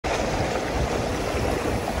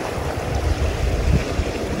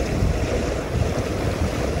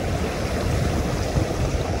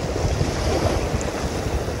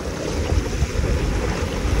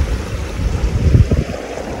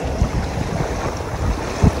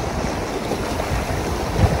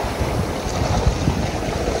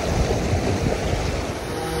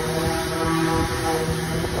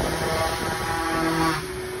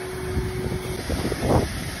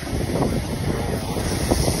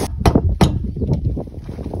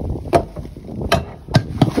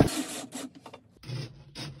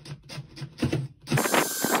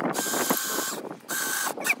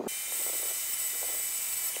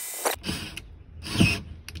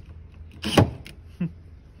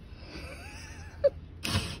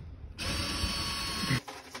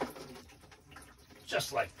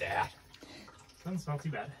just like that. Doesn't smell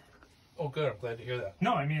too bad. Oh, good. I'm glad to hear that.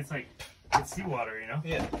 No, I mean, it's like, it's seawater, you know?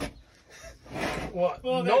 Yeah. Well,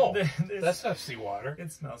 no, that's not seawater.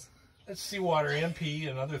 It smells. That's seawater and pee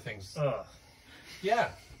and other things. Ugh. Yeah.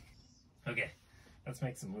 Okay, let's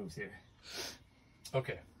make some moves here.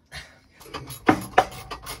 Okay.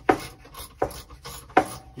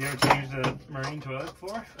 You ever changed a marine toilet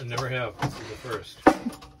before? I never have. This is the first.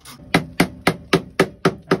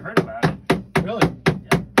 I've heard about it. Really?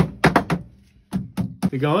 Yeah.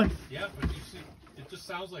 You going? Yeah, but you see, it just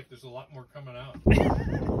sounds like there's a lot more coming out.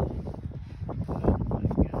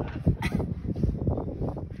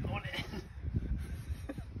 Going in.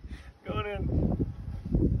 Going in.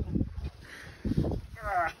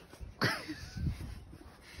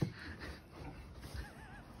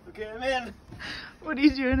 Okay, I'm in. What are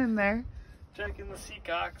you doing in there? Checking the sea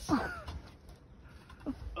cocks.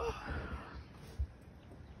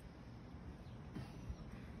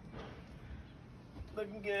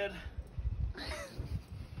 Looking good.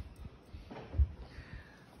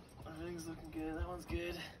 Everything's looking good. That one's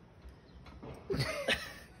good.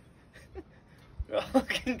 They're all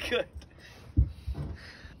looking good.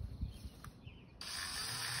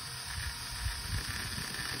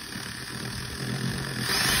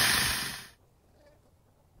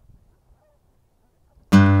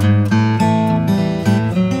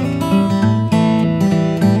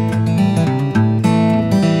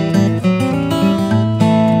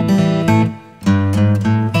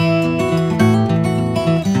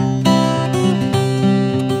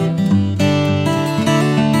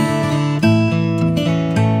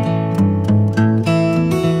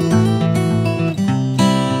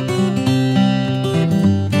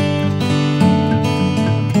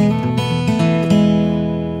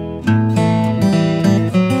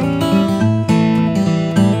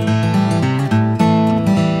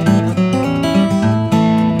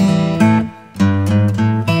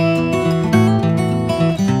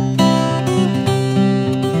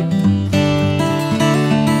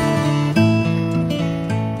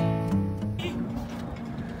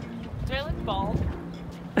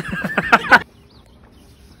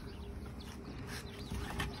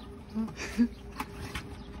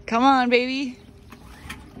 Come on, baby.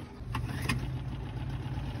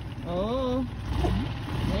 Oh,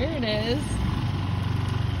 there it is.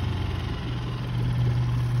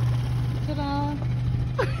 Ta-da.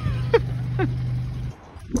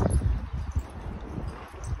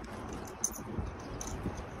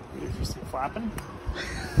 Did you see flapping?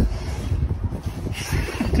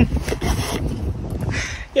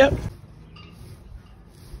 Yep.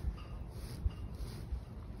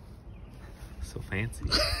 So fancy.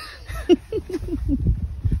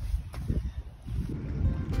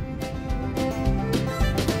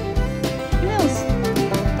 Yes.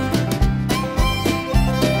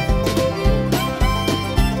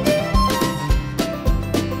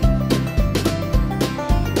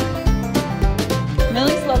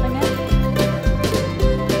 Millie's loving it.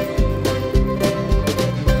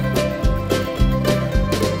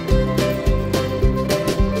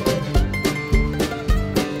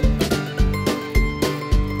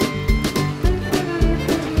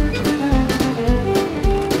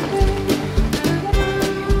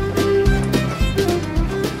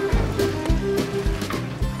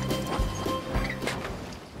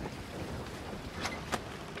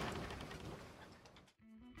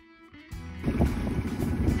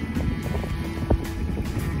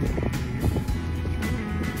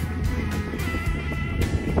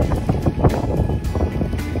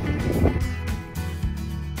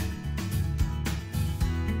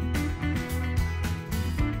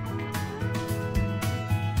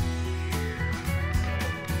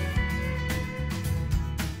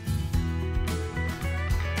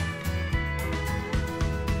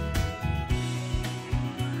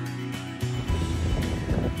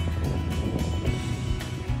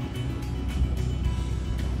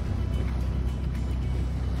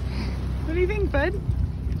 What do you think, bud?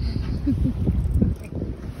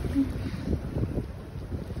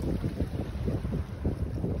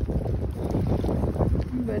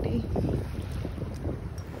 Buddy.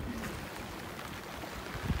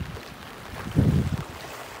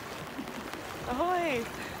 Ahoy!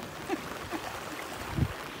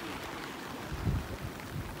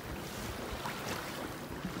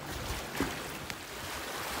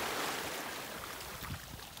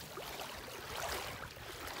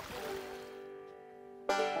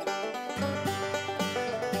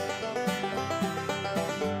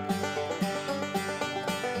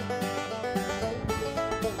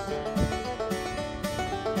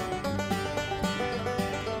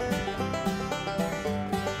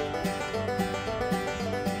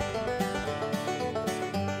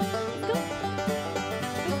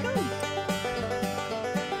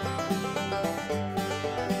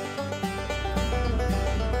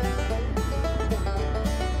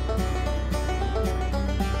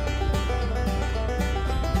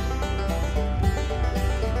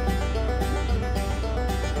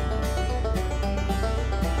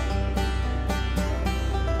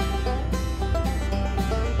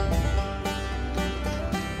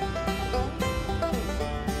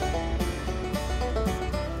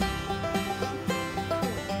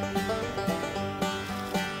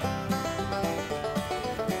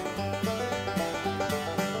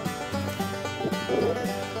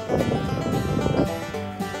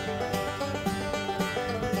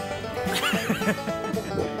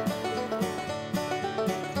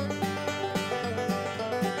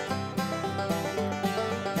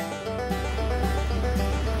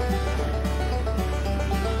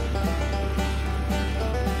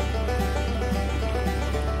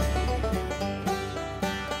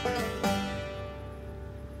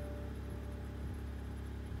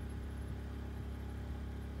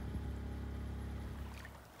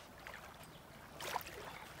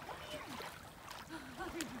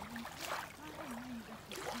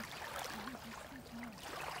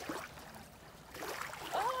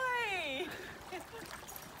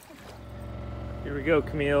 Here we go,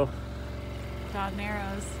 Camille. God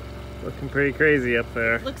narrows. Looking pretty crazy up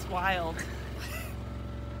there. Looks wild.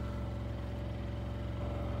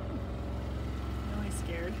 I'm really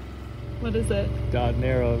scared. What is it? Dod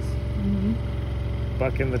Narrows. Mm-hmm.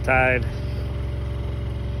 Bucking the tide.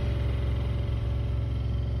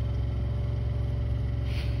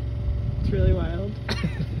 It's really wild.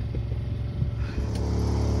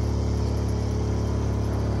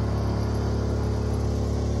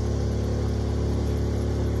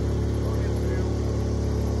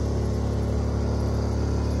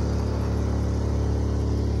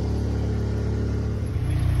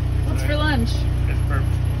 What's for lunch? It's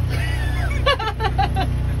perfect.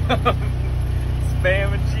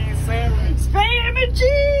 Spam and cheese sandwich. Spam and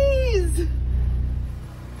cheese!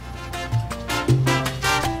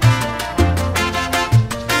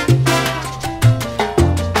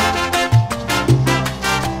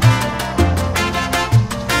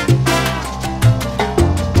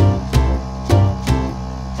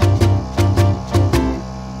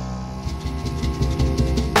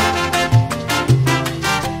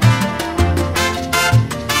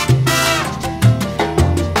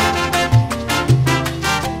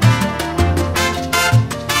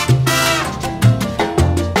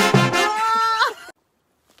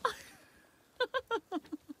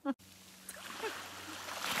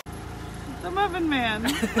 The Muffin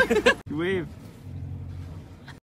Man.